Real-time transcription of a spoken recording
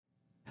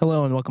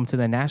Hello and welcome to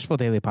the Nashville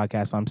Daily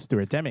Podcast. I'm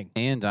Stuart Deming.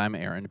 And I'm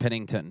Aaron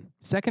Pennington.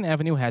 2nd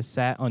Avenue has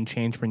sat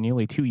unchanged for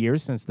nearly 2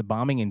 years since the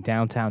bombing in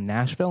downtown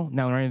Nashville.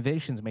 Now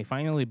renovations may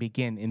finally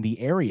begin in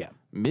the area.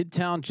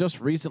 Midtown just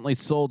recently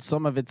sold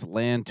some of its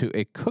land to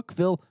a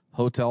Cookeville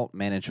hotel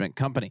management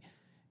company.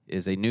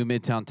 Is a new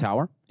Midtown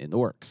tower in the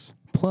works.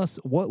 Plus,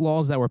 what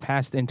laws that were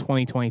passed in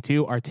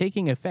 2022 are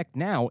taking effect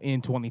now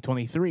in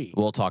 2023.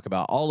 We'll talk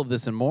about all of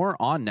this and more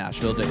on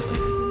Nashville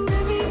Daily.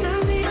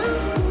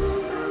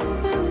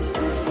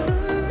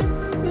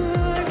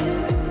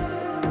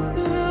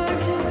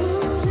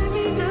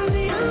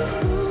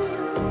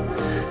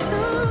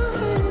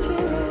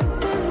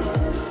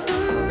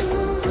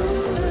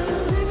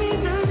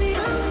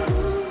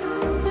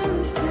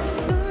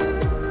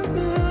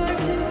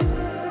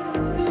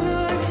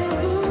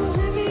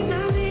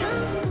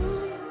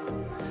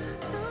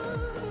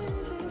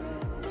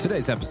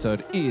 Today's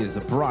episode is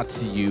brought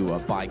to you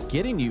by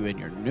getting you in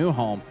your new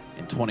home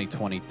in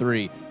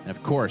 2023. And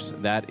of course,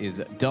 that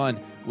is done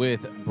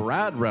with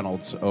Brad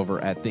Reynolds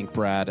over at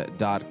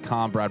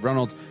thinkbrad.com. Brad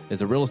Reynolds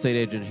is a real estate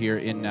agent here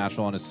in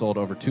Nashville and has sold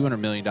over $200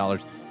 million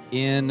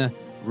in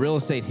real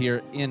estate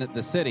here in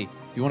the city.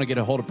 If you want to get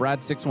a hold of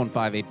Brad,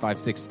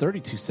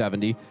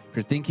 615-856-3270. If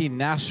you're thinking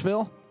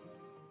Nashville,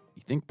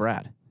 you think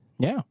Brad.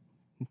 Yeah.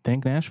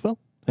 Think Nashville?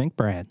 Think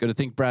Brad. Go to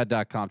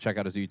thinkbrad.com. Check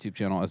out his YouTube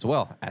channel as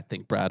well at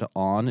thinkbrad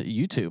on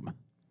YouTube.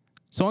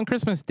 So on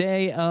Christmas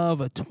Day of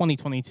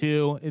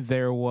 2022,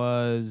 there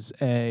was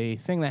a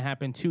thing that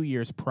happened 2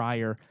 years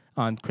prior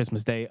on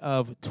Christmas Day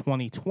of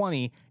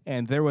 2020,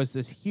 and there was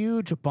this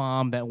huge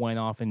bomb that went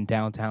off in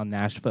downtown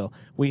Nashville.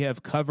 We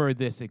have covered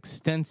this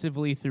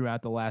extensively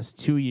throughout the last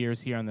 2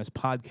 years here on this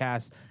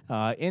podcast.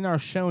 In our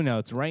show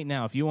notes right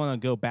now, if you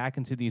want to go back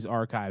into these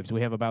archives,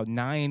 we have about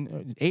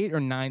 8 or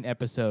 9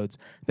 episodes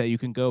that you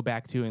can go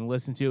back to and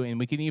listen to,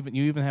 and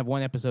you even have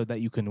one episode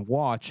that you can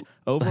watch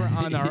over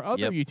on our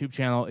other YouTube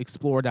channel,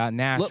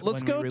 explore.nash.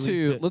 Let's go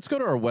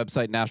to our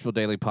website,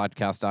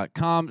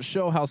 NashvilleDailyPodcast.com,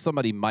 show how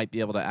somebody might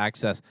be able to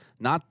access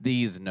not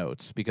these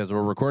notes, because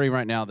we're recording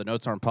right now. The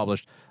notes aren't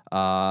published.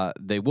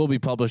 They will be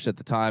published at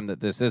the time that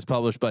this is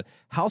published, but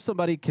how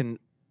somebody can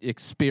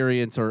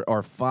experience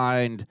or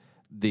find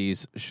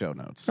these show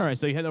notes. All right,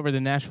 so you head over to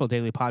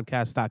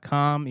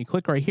NashvilleDailyPodcast.com. You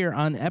click right here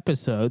on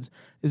episodes.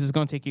 This is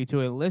going to take you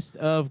to a list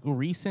of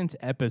recent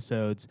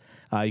episodes.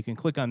 You can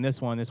click on this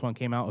one. This one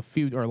came out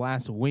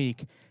last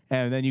week.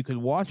 And then you could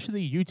watch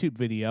the YouTube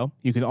video.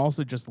 You could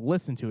also just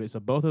listen to it. So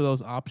both of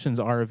those options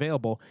are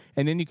available.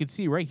 And then you can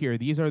see right here,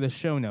 these are the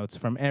show notes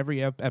from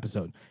every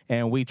episode.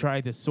 And we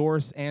try to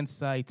source and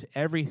cite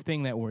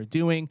everything that we're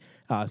doing.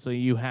 So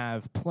you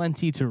have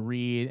plenty to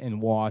read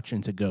and watch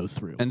and to go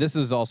through. And this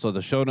is also,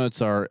 the show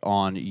notes are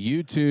on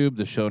YouTube.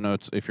 The show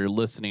notes, if you're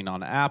listening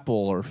on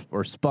Apple or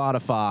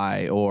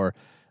Spotify or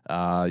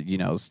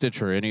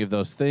Stitcher, any of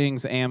those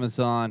things,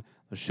 Amazon.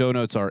 The show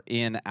notes are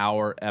in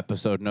our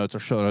episode notes or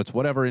show notes,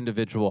 whatever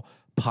individual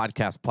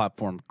podcast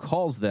platform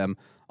calls them.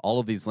 All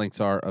of these links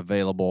are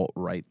available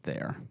right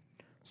there.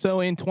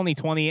 So in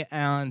 2020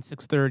 on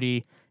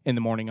 6:30 in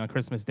the morning on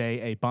Christmas Day,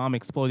 a bomb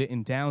exploded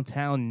in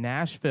downtown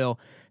Nashville.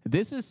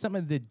 This is some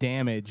of the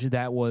damage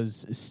that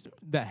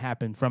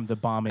happened from the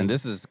bombing. And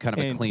this is kind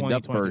of a cleaned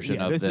up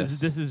version of this.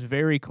 This is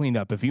very cleaned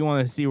up. If you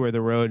want to see where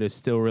the road is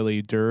still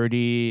really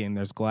dirty and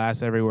there's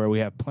glass everywhere, we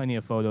have plenty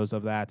of photos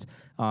of that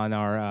on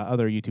our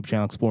other YouTube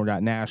channel,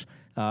 explore.nash.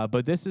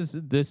 But this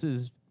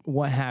is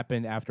what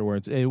happened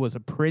afterwards. It was a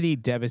pretty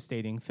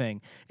devastating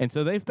thing. And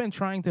so they've been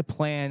trying to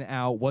plan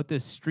out what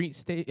this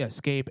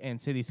streetscape and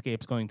cityscape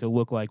is going to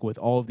look like with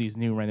all of these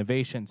new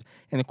renovations.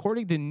 And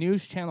according to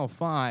News Channel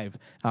 5,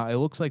 it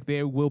looks like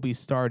they will be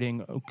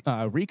starting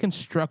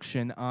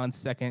reconstruction on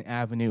 2nd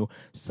Avenue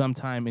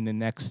sometime in the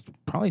next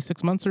probably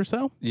 6 months or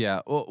so.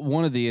 Yeah. Well,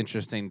 one of the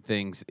interesting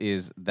things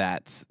is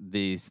that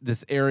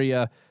this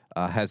area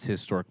has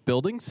historic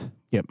buildings.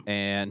 Yep.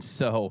 And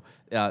so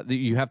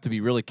you have to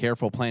be really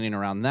careful planning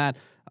around that.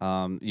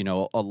 A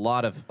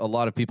lot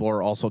of people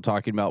are also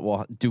talking about,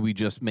 well, do we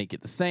just make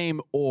it the same,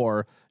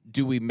 or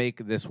do we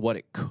make this what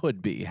it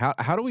could be?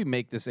 How do we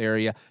make this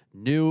area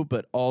new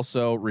but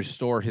also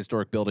restore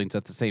historic buildings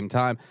at the same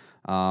time?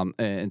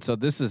 And so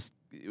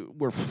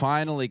we're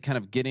finally kind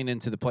of getting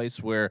into the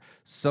place where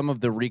some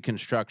of the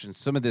reconstruction,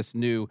 some of this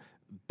new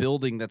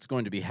building that's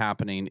going to be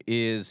happening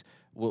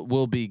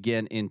will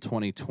begin in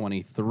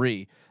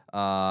 2023.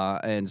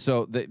 And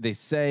so they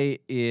say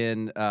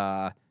in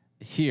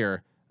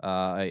here,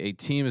 a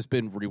team has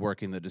been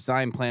reworking the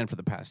design plan for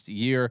the past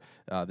year.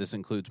 This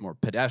includes more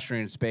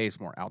pedestrian space,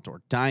 more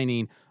outdoor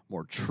dining,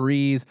 more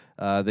trees.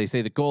 They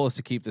say the goal is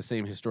to keep the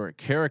same historic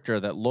character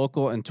that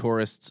locals and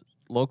tourists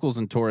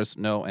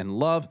know and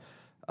love.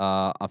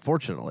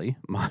 Unfortunately,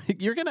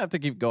 you're going to have to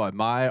keep going.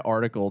 My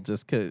article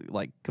just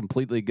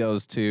completely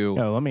goes to...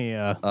 Oh, let me...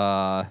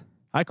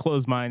 I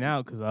closed mine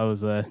out because I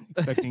was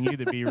expecting you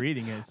to be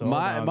reading it. So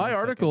my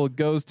article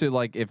goes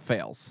to it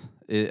fails.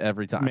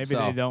 every time. Maybe So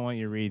they don't want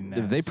you reading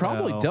that. They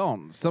probably so-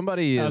 don't.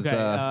 Somebody is.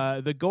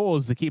 Okay, the goal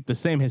is to keep the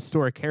same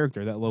historic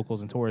character that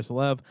locals and tourists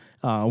love.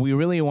 We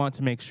really want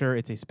to make sure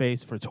it's a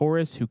space for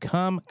tourists who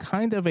come,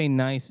 kind of a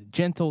nice,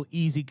 gentle,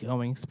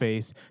 easygoing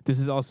space. This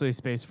is also a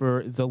space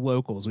for the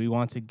locals. We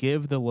want to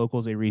give the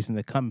locals a reason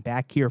to come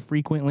back here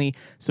frequently,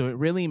 so it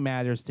really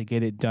matters to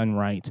get it done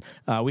right.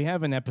 We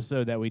have an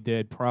episode that we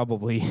did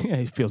probably,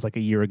 it feels like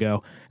a year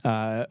ago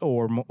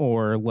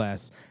or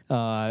less,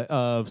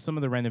 of some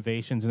of the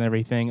renovations and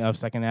everything of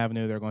 2nd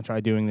Avenue. They're going to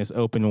try doing this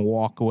open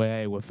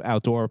walkway with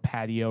outdoor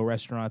patio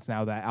restaurants.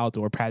 Now that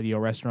outdoor patio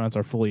restaurants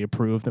are fully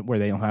approved, where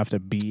they don't have to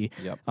be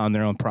on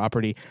their own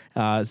property.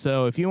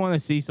 So if you want to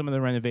see some of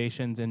the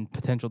renovations and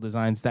potential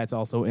designs, that's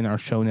also in our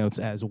show notes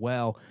as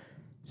well.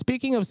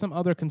 Speaking of some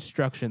other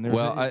construction,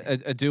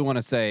 I do want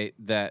to say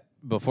that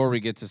before we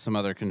get to some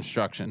other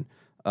construction,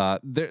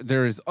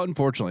 there is,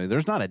 unfortunately,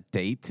 there's not a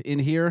date in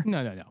here.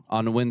 No.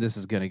 On when this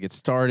is going to get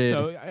started.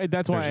 So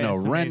that's why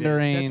there's no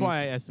renderings. That's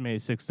why I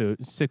estimated 6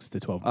 to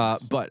 12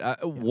 months.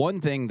 But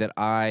one thing that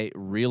I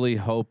really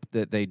hope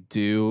that they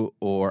do,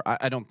 or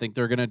I don't think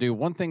they're going to do,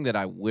 one thing that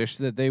I wish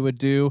that they would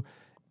do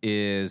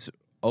is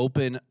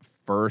open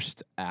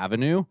First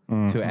Avenue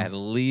to at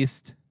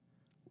least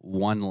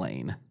one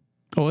lane.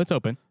 Oh, it's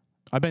open.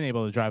 I've been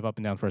able to drive up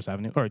and down First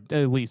Avenue, or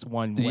at least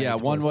one way. Yeah,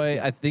 one way.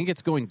 I think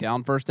it's going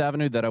down First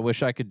Avenue that I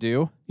wish I could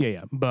do.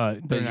 Yeah,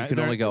 but you can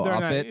only go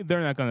up it?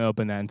 They're not going to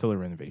open that until the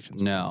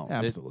renovations. No.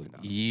 Absolutely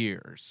not.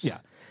 Years. Yeah.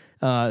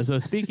 So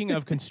speaking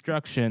of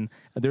construction,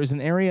 there's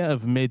an area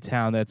of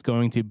Midtown that's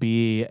going to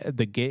be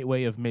the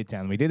gateway of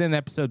Midtown. We did an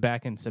episode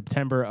back in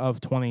September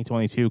of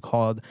 2022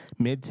 called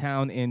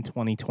Midtown in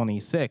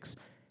 2026.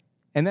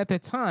 And at the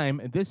time,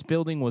 this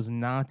building was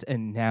not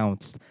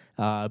announced.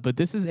 But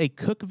this is a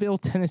Cookeville,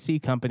 Tennessee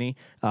company.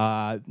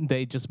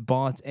 They just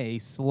bought a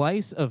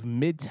slice of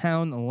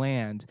Midtown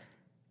land,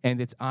 and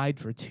it's eyed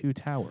for 2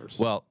 towers.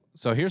 Well,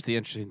 so here's the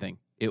interesting thing.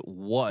 It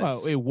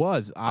was. Oh, it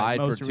was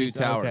eyed for 2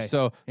 towers.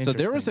 Okay. So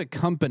there was a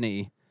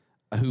company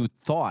who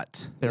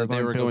thought they were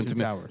going to to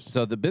towers.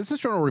 So the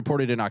Business Journal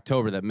reported in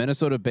October that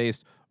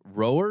Minnesota-based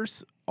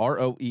Roers,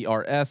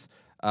 ROERS,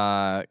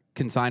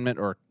 consignment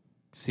or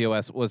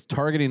COS was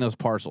targeting those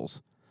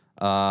parcels,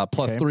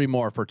 plus 3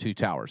 more for 2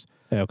 towers.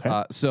 Okay.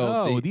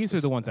 These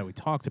are the ones that we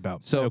talked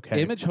about. So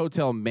Image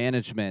Hotel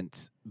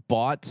Management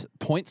bought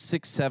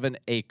 0.67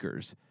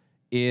 acres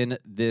in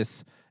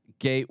this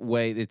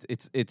gateway.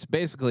 It's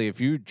basically if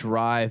you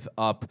drive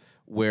up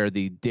where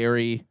the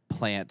dairy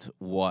plant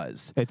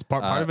was. It's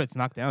part of it's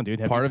knocked down,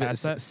 dude. Part of it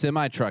is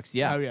semi trucks.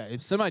 Yeah. Oh, yeah.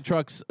 Semi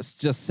trucks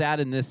just sat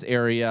in this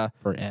area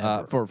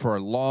forever. for a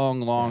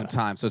long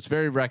time. So it's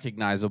very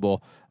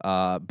recognizable.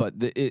 But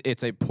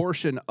it's a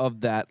portion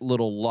of that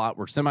little lot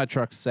where semi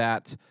trucks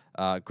sat.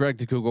 Greg,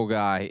 the Google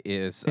guy,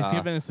 is he's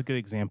giving us a good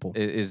example.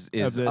 Is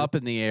up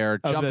in the air,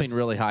 jumping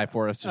really high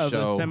for us to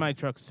show the semi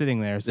truck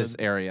sitting there. This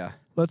area.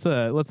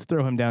 Let's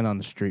throw him down on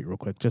the street real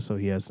quick, just so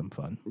he has some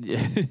fun.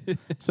 Yeah.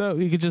 So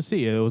you could just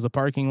see it was a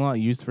parking lot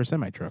used for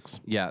semi trucks.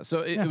 Yeah.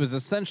 So it was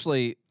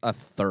essentially a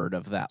third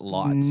of that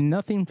lot.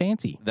 Nothing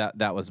fancy.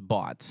 That was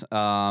bought.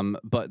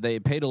 But they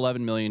paid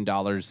 $11 million. A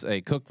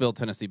Cookeville,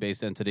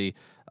 Tennessee-based entity.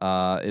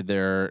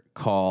 They're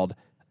called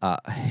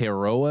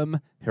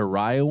Hariom,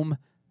 HARIOHM,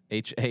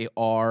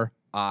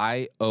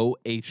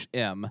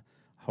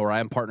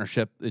 Hariom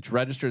Partnership. It's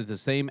registered at the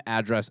same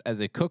address as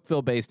a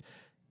Cookeville-based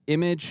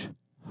Image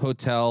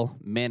Hotel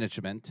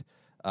Management.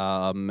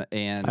 And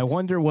I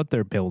wonder what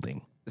they're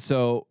building.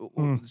 So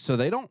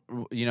they don't,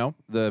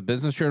 the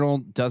Business Journal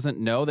doesn't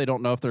know. They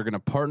don't know if they're going to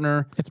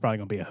partner. It's probably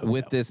going to be a hotel.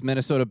 With this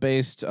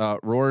Minnesota-based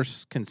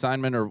Roers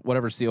Consignment or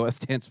whatever COS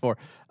stands for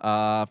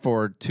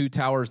 2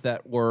 towers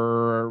that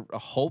were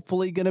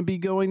hopefully going to be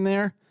going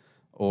there,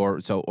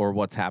 or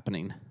what's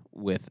happening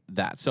with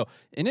that. So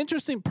an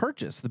interesting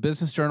purchase. The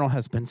Business Journal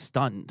has been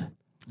stunned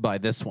by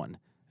this one,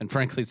 and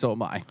frankly, so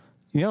am I.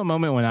 You know, a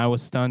moment when I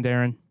was stunned,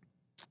 Aaron.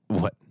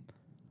 What?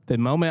 The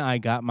moment I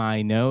got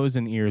my nose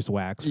and ears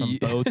waxed from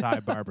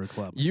Bowtie Barber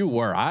Club. You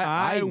were.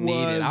 I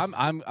need it.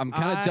 I'm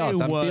kind of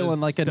jealous. I'm feeling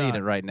like I need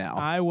it right now.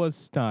 I was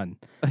stunned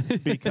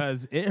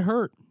because it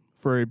hurt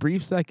for a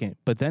brief second,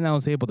 but then I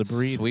was able to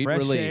breathe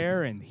fresh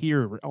air and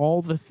hear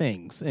all the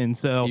things. And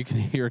so you can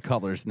hear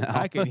colors now.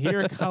 I can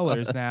hear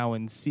colors now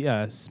and see,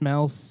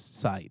 smell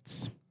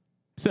sights.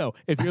 So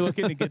if you're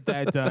looking to get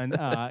that done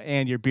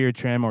and your beard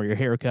trim or your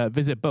haircut,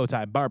 visit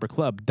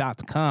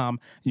bowtiebarberclub.com.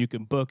 You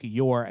can book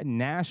your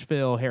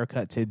Nashville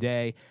haircut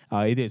today.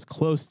 It is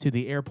close to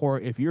the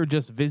airport. If you're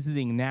just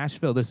visiting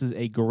Nashville, this is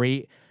a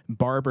great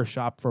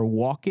barbershop for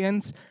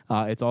walk-ins.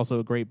 It's also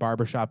a great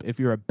barbershop if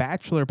you're a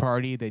bachelor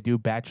party. They do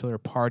bachelor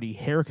party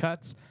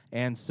haircuts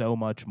and so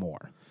much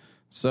more.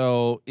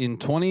 So in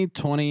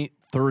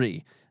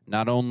 2023,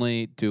 not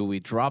only do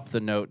we drop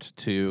the note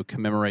to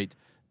commemorate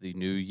the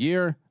new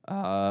year,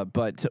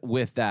 but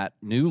with that,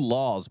 new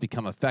laws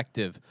become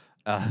effective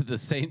the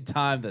same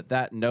time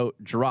that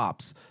note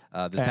drops.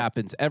 This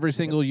happens every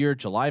single year,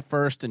 July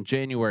 1st and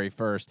January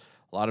 1st.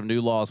 A lot of new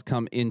laws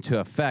come into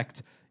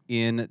effect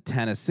in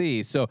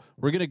Tennessee. So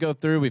we're going to go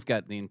through. We've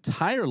got the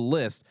entire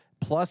list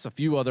plus a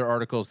few other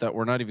articles that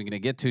we're not even going to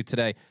get to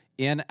today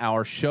in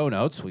our show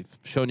notes. We've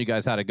shown you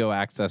guys how to go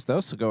access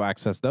those, so go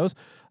access those.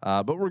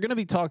 But we're going to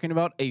be talking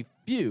about a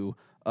few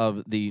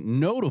of the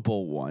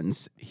notable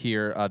ones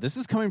here. This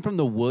is coming from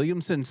the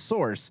Williamson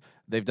source.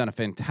 They've done a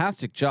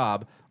fantastic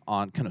job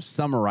on kind of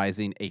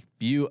summarizing a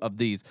few of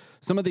these.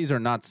 Some of these are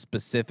not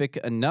specific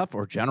enough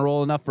or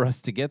general enough for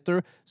us to get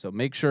through, so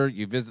make sure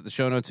you visit the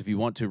show notes if you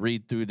want to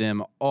read through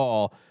them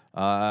all.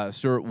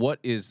 Sir, what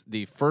is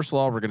the first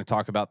law we're going to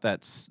talk about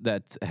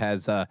that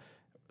has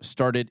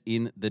started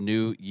in the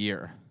new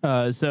year?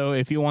 So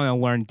if you want to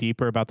learn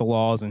deeper about the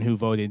laws and who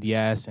voted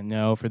yes and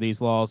no for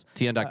these laws,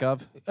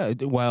 TN.gov?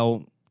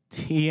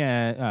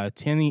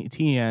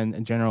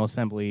 TN General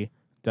Assembly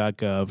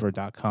 .gov or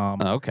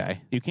 .com. Okay.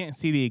 You can't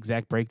see the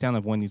exact breakdown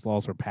of when these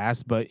laws were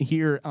passed, but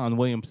here on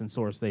Williamson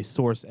Source, they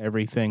source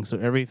everything, so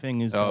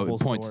everything is double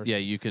points. sourced. Yeah,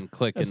 you can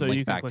click and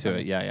link back to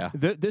it. Yeah.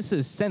 This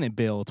is Senate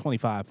Bill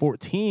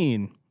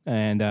 2514,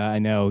 and I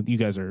know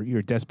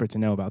you're desperate to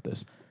know about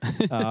this.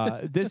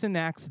 This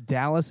enacts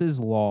Dallas's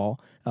law,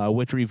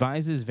 which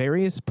revises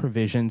various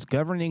provisions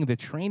governing the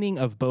training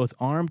of both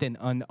armed and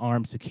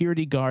unarmed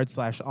security guards /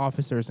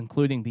 officers,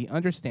 including the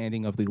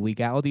understanding of the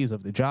legalities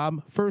of the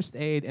job, first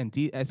aid, and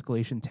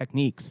de-escalation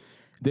techniques.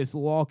 This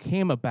law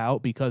came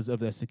about because of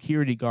the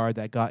security guard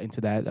that got into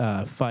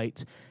that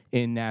fight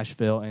in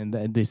Nashville,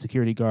 and the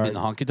security guard In the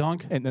honky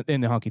tonk? in the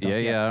honky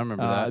tonk. Yeah, I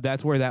remember that.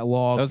 That's where that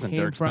law That was in came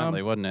Dirk from.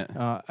 Bentley, wasn't it?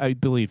 I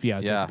believe,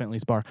 yeah. Dirk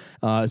Bentley's bar.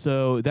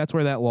 So that's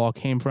where that law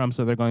came from.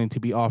 So they're going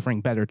to be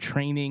offering better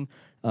training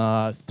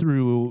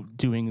through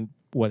doing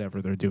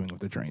whatever they're doing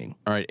with the training.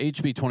 All right,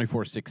 HB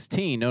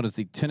 2416, known as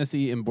the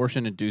Tennessee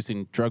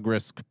Abortion-Inducing Drug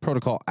Risk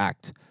Protocol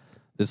Act.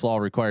 This law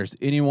requires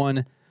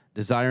anyone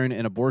desiring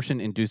an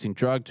abortion-inducing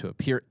drug to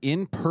appear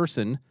in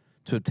person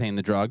to obtain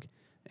the drug,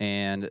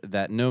 and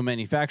that no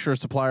manufacturer,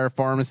 supplier,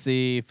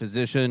 pharmacy,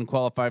 physician,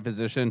 qualified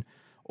physician,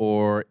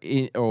 or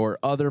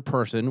other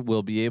person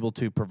will be able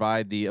to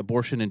provide the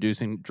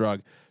abortion-inducing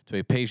drug to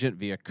a patient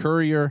via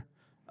courier.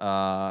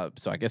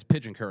 So I guess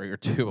pigeon courier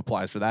too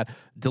applies for that.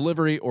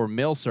 Delivery or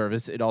mail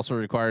service. It also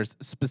requires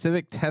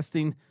specific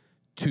testing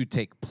to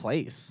take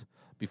place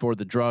before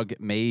the drug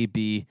may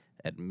be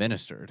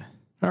administered.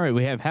 All right,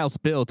 we have House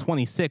Bill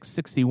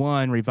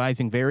 2661,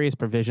 revising various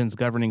provisions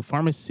governing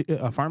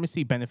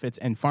pharmacy benefits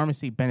and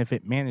pharmacy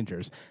benefit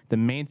managers. The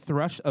main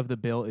thrust of the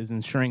bill is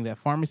ensuring that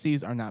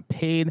pharmacies are not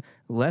paid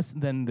less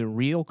than the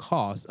real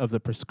cost of the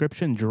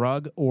prescription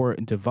drug or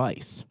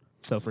device.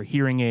 So for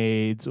hearing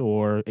aids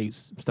or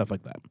stuff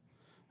like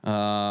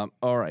that.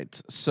 All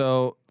right,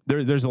 so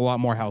there's a lot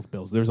more health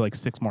bills. There's like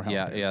 6 more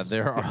health bills. Yeah,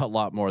 there are a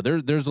lot more.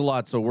 There's a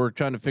lot, so we're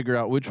trying to figure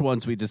out which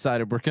ones we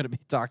decided we're going to be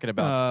talking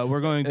about.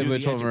 We're going to do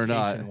which the one we're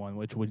not. education one,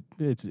 which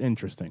it's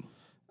interesting.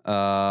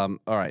 All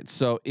right,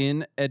 so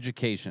in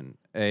education,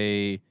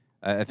 I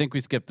think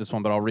we skipped this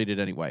one, but I'll read it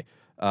anyway.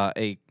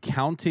 A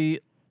county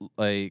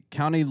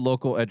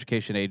local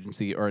education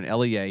agency, or an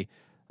LEA,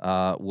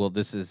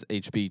 this is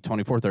HB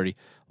 2430,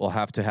 will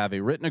have to have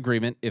a written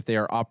agreement if they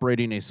are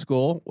operating a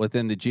school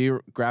within the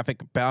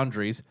geographic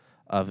boundaries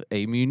of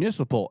a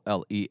municipal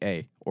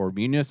LEA, or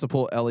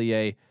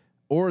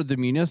the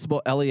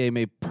municipal LEA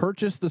may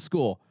purchase the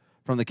school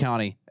from the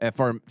county at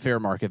fair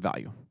market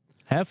value.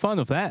 Have fun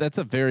with that. That's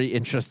a very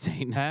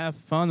interesting Have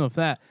fun with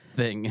that.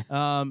 thing.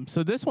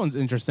 So this one's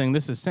interesting.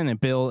 This is Senate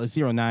Bill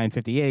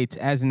 0958.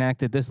 As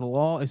enacted, this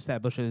law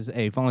establishes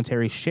a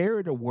voluntary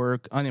shared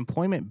work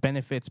unemployment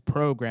benefits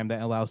program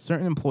that allows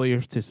certain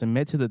employers to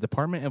submit to the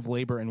Department of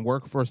Labor and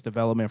Workforce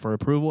Development for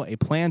approval a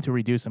plan to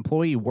reduce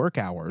employee work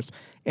hours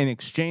in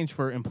exchange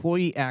for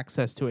employee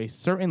access to a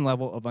certain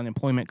level of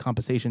unemployment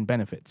compensation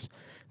benefits.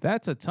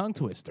 That's a tongue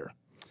twister.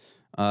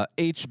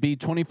 HB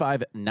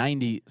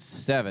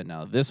 2597.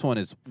 Now, this one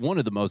is one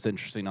of the most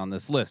interesting on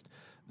this list.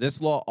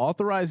 This law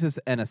authorizes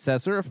an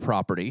assessor of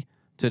property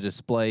to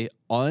display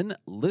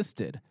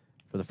unlisted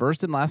for the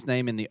first and last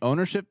name in the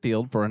ownership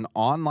field for an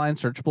online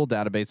searchable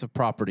database of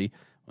property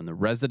when the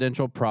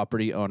residential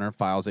property owner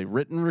files a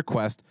written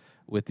request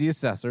with the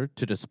assessor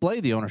to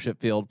display the ownership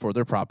field for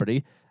their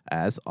property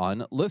as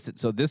unlisted.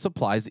 So this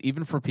applies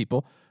even for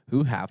people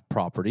who have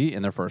property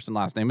and their first and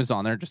last name is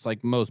on there, just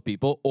like most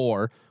people,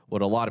 or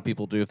what a lot of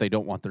people do if they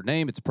don't want their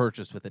name, it's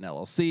purchased with an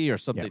LLC or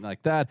something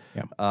like that.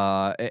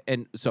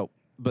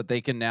 But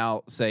they can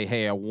now say,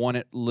 hey, I want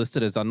it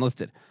listed as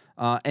unlisted.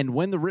 And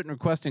when the written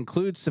request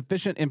includes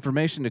sufficient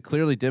information to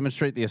clearly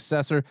demonstrate the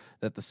assessor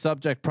that the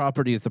subject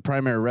property is the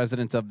primary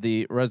residence of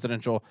the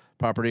residential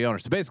property owner.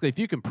 So basically, if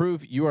you can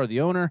prove you are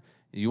the owner,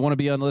 you want to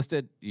be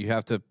unlisted, you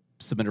have to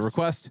submit a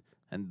request,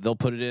 and they'll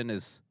put it in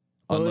as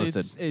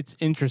unlisted. It's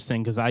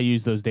interesting because I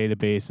use those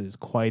databases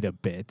quite a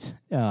bit,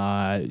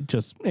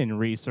 just in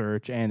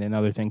research and in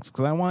other things,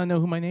 because I want to know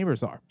who my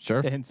neighbors are. Sure.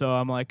 And so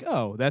I'm like,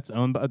 oh,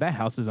 that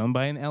house is owned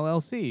by an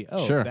LLC.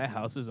 Oh, sure. That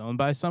house is owned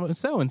by so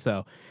and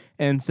so.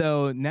 And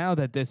so now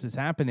that this is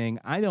happening,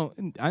 I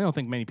don't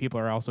think many people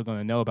are also going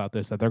to know about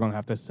this, that they're going to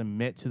have to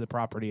submit to the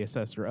property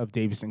assessor of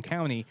Davidson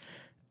County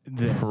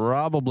this.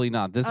 Probably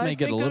not. This may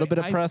get a little bit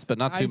of press, but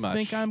not too much. I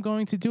think I'm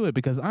going to do it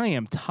because I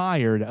am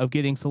tired of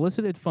getting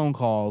solicited phone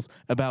calls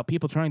about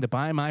people trying to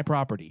buy my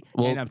property.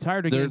 Well, and I'm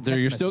tired of getting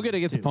text you're still going to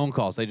get messages the phone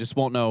calls. They just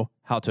won't know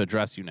how to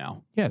address you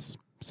now. Yes.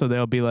 So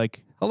they'll be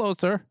like, hello,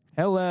 sir.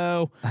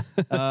 hello.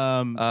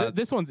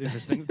 This one's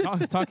interesting.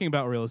 Talking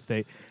about real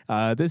estate.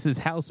 This is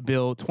House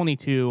Bill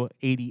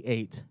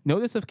 2288.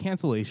 Notice of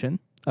cancellation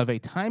of a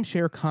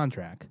timeshare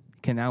contract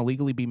can now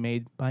legally be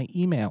made by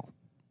email.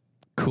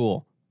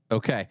 Cool.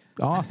 Okay.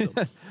 Awesome.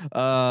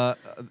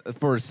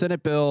 For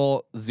Senate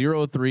Bill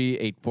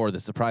 0384, the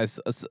surprise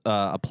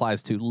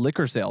applies to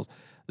liquor sales.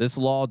 This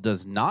law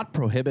does not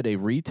prohibit a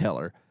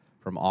retailer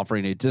from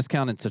offering a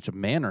discount in such a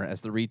manner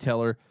as the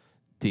retailer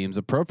deems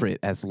appropriate,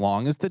 as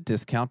long as the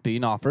discount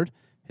being offered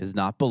is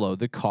not below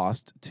the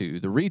cost to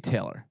the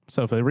retailer.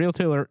 So if a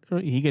retailer,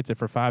 he gets it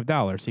for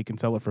 $5, he can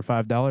sell it for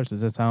 $5. Is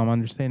that how I'm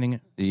understanding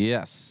it?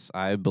 Yes,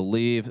 I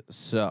believe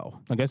so.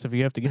 I guess if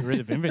you have to get rid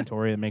of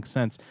inventory, it makes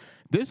sense.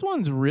 This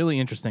one's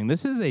really interesting.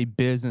 This is a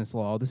business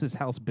law. This is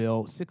House Bill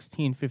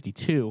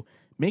 1652,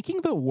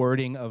 making the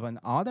wording of an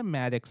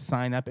automatic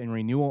sign-up and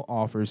renewal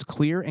offers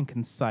clear and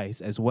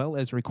concise, as well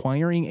as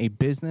requiring a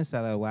business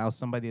that allows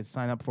somebody to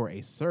sign up for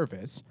a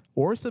service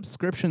or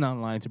subscription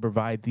online to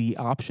provide the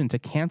option to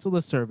cancel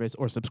the service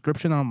or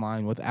subscription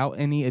online without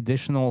any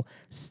additional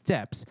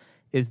steps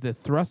is the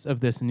thrust of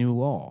this new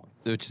law.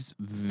 Which is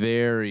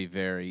very,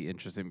 very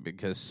interesting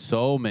because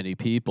so many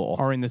people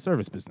Are in the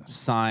service business.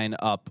 sign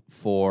up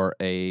for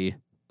a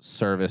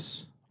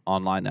service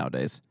online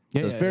nowadays.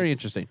 Yeah, So it's yeah, very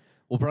it's interesting.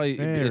 We'll probably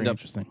very end up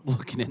interesting.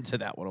 looking into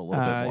that one a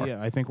little bit more.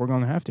 Yeah, I think we're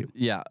going to have to.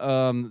 Yeah.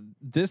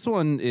 This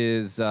one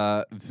is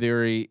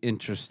very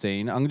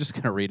interesting. I'm just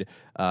going to read it.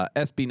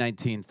 SB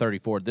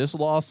 1934. This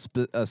law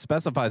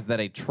specifies that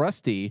a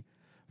trustee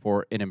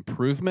for an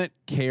improvement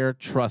care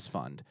trust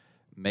fund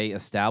may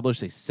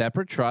establish a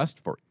separate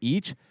trust for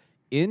each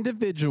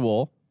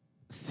individual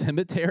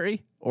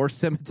cemetery or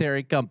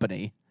cemetery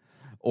company,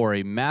 or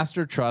a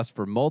master trust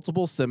for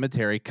multiple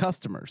cemetery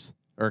customers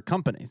or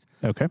companies.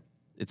 Okay.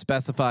 It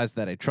specifies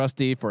that a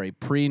trustee for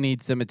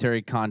pre-need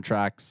cemetery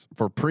contracts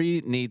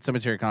may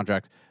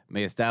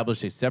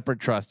establish a separate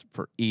trust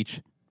for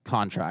each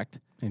contract.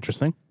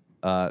 Interesting.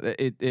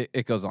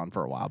 It goes on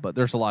for a while, but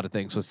there's a lot of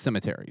things with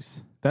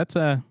cemeteries That's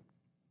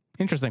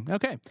interesting.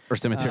 Okay. or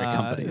cemetery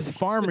companies.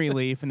 Farm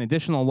relief, an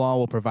additional law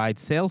will provide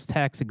sales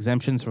tax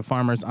exemptions for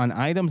farmers on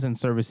items and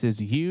services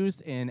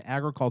used in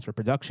agriculture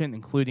production,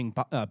 including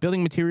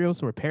building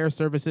materials, repair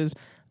services.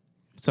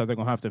 So they're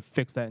going to have to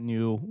fix that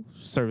new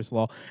service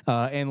law,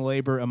 and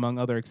labor, among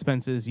other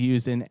expenses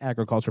used in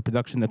agriculture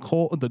production. The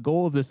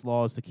goal of this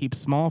law is to keep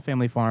small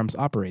family farms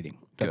operating.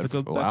 That's a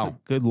good law.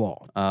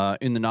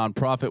 In the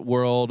nonprofit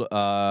world,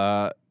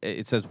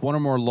 it says one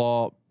or more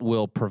law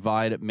will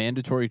provide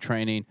mandatory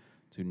training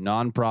to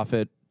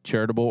nonprofit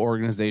charitable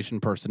organization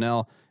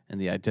personnel in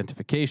the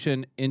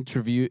identification,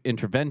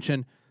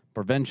 intervention,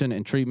 prevention,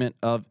 and treatment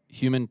of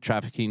human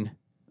trafficking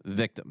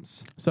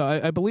victims. So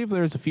I believe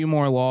there's a few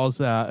more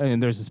laws,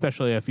 and there's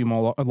especially a few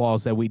more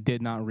laws that we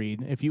did not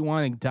read. If you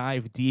want to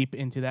dive deep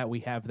into that, we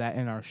have that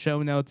in our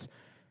show notes.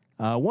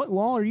 What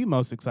law are you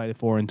most excited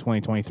for in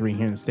 2023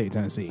 here in the state of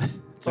Tennessee?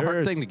 It's a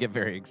hard thing to get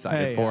very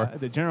excited for.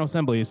 The General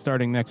Assembly is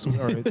starting next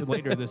or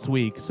later this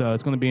week, so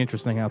it's going to be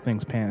interesting how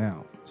things pan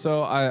out.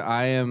 So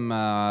I am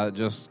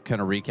just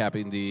kind of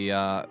recapping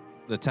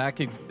the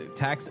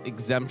tax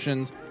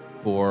exemptions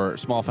for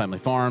small family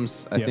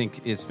farms. I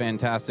think is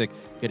fantastic.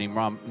 Getting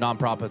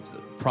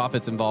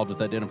profits involved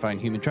with identifying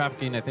human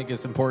trafficking, I think,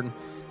 is important.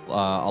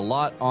 A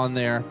lot on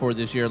there for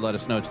this year. Let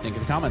us know what you think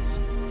in the comments.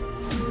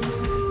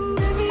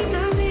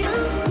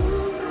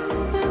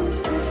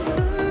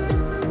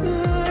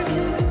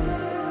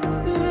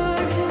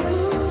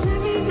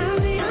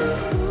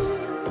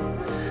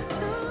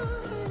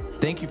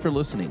 Thank you for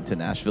listening to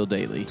Nashville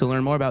Daily. To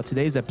learn more about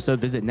today's episode,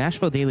 visit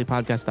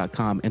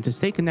NashvilleDailyPodcast.com. And to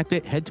stay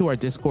connected, head to our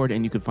Discord,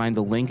 and you can find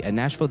the link at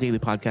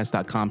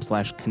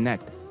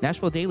NashvilleDailyPodcast.com/connect.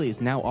 Nashville Daily is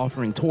now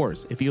offering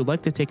tours. If you would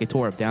like to take a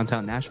tour of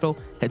downtown Nashville,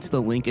 head to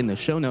the link in the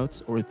show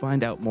notes or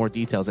find out more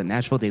details at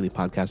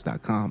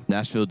NashvilleDailyPodcast.com.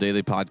 Nashville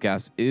Daily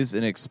Podcast is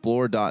an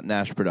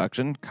Explore.Nash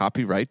production,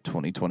 copyright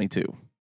 2022.